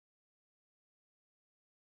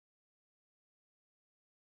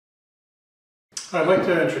I'd like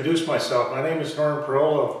to introduce myself. My name is Norman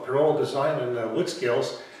Perola of Perola Design and Wood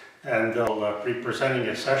Skills, and I'll be presenting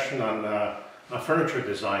a session on furniture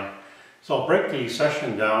design. So I'll break the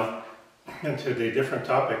session down into the different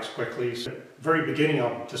topics quickly. So at the very beginning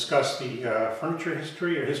I'll discuss the furniture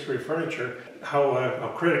history or history of furniture,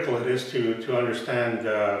 how critical it is to understand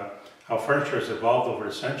how furniture has evolved over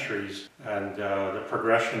the centuries, and the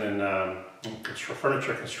progression in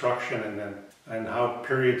furniture construction, and how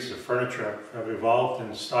periods of furniture have evolved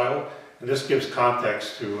in style. And this gives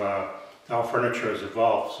context to how furniture has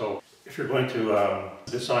evolved. So if you're going to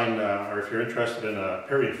design, or if you're interested in a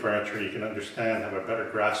period furniture, you can understand, have a better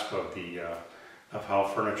grasp of how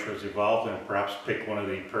furniture has evolved, and perhaps pick one of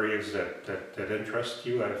the periods that interest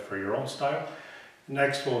you for your own style.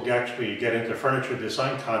 Next, we'll actually get into furniture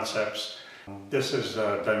design concepts. This is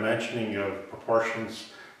dimensioning of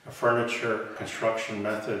proportions of furniture, construction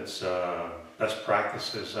methods, best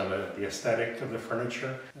practices, and the aesthetic of the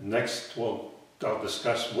furniture. Next, I'll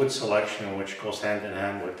discuss wood selection, which goes hand in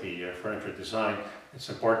hand with the furniture design. It's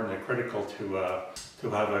important and critical to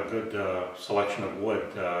have a good selection of wood,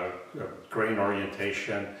 grain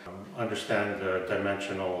orientation, understand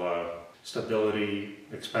dimensional stability,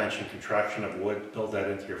 expansion, contraction of wood, build that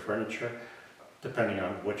into your furniture, depending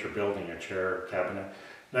on what you're building, a chair or cabinet.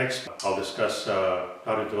 Next, I'll discuss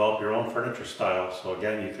how to develop your own furniture style. So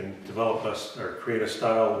again, you can develop or create a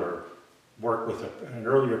style, or work with an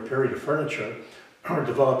earlier period of furniture, or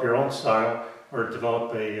develop your own style, or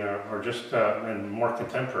develop or just in more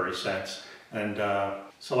contemporary sense, and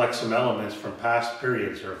select some elements from past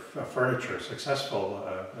periods of furniture, successful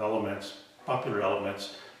elements, popular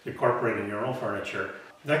elements, incorporate in your own furniture.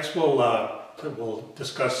 Next, we'll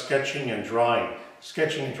discuss sketching and drawing.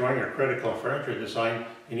 Sketching and drawing are critical in furniture design.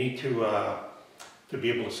 You need to be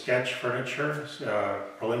able to sketch furniture,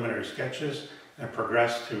 preliminary sketches, and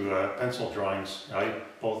progress to pencil drawings,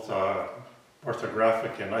 both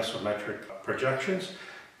orthographic and isometric projections,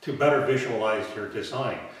 to better visualize your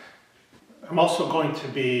design. I'm also going to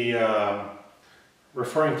be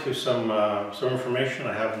referring to some information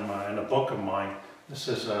I have in a book of mine. This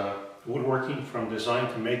is Woodworking from Design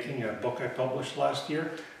to Making, a book I published last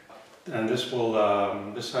year, and this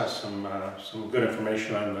has some good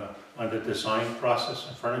information on the design process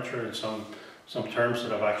of furniture, and some terms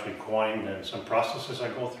that I've actually coined, and some processes I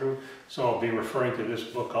go through. So I'll be referring to this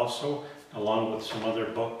book also, along with some other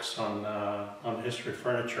books on the history of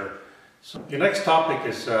furniture. So the next topic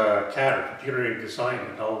is CAD, or computer-aided design,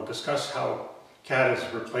 and I'll discuss how CAD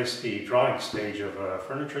has replaced the drawing stage of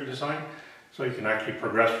furniture design. So you can actually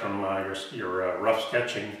progress from your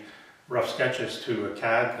rough sketches to a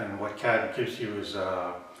CAD, and what CAD gives you is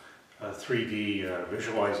a 3D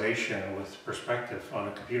visualization with perspective on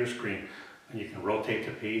a computer screen, and you can rotate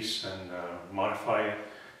the piece and modify it,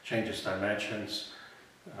 change its dimensions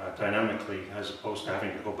dynamically, as opposed to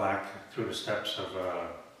having to go back through the steps of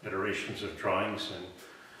iterations of drawings.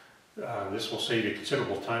 And this will save you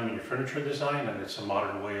considerable time in your furniture design, and it's a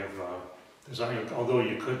modern way of designing. Although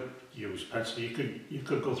you could use pencil, you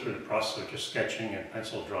could go through the process of just sketching and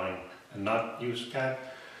pencil drawing and not use CAD.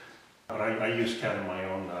 But I use CAD in my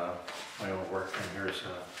own work, and here's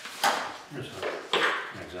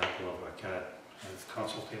an example of a CAD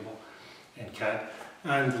console table in CAD.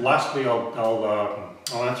 And lastly, I'll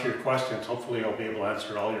answer your questions. Hopefully I'll be able to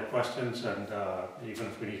answer all your questions, and even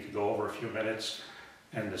if we need to go over a few minutes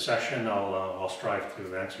in the session, I'll strive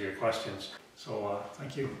to answer your questions. So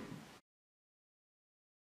thank you.